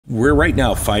we're right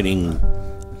now fighting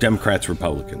Democrats,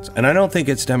 Republicans. And I don't think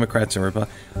it's Democrats and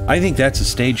Republicans. I think that's a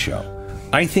stage show.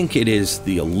 I think it is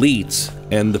the elites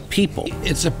and the people.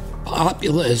 It's a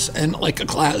populist and like a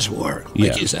class war,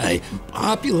 like you say.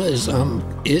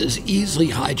 Populism is easily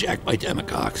hijacked by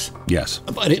demagogues. Yes.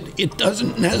 But it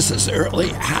doesn't necessarily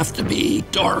have to be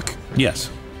dark. Yes.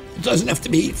 It doesn't have to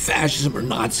be fascism or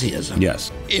Nazism.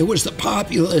 Yes. It was the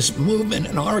populist movement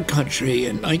in our country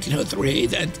in 1903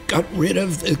 that got rid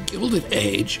of the Gilded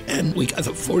Age, and we got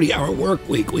the 40-hour work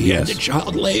week. We ended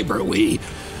child labor. We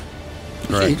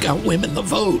got women the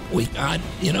vote. We got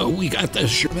the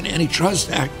Sherman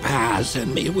Antitrust Act passed,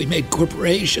 and we made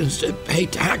corporations to pay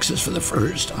taxes for the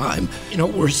first time.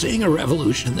 We're seeing a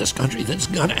revolution in this country that's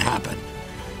gonna happen.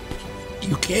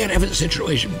 You can't have a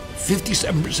situation,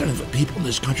 57% of the people in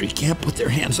this country can't put their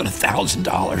hands on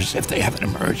 $1,000 if they have an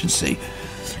emergency.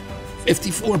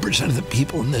 54% of the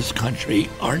people in this country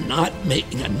are not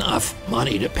making enough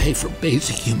money to pay for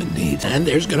basic human needs. And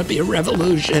there's going to be a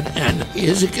revolution, and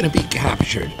is it going to be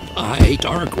captured by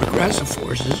dark regressive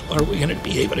forces, or are we going to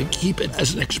be able to keep it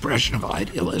as an expression of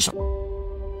idealism?